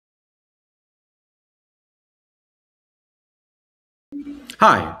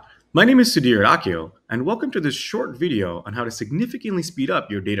Hi, my name is Sudhir Akkio, and welcome to this short video on how to significantly speed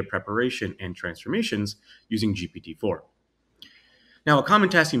up your data preparation and transformations using GPT-4. Now, a common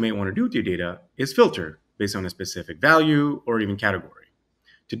task you may want to do with your data is filter based on a specific value or even category.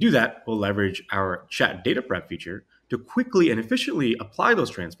 To do that, we'll leverage our chat data prep feature to quickly and efficiently apply those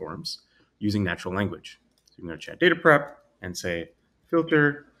transforms using natural language. So you can go to chat data prep and say,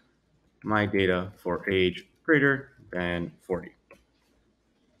 filter my data for age greater than 40.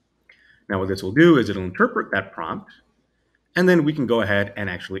 Now what this will do is it'll interpret that prompt, and then we can go ahead and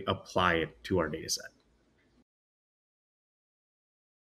actually apply it to our data set.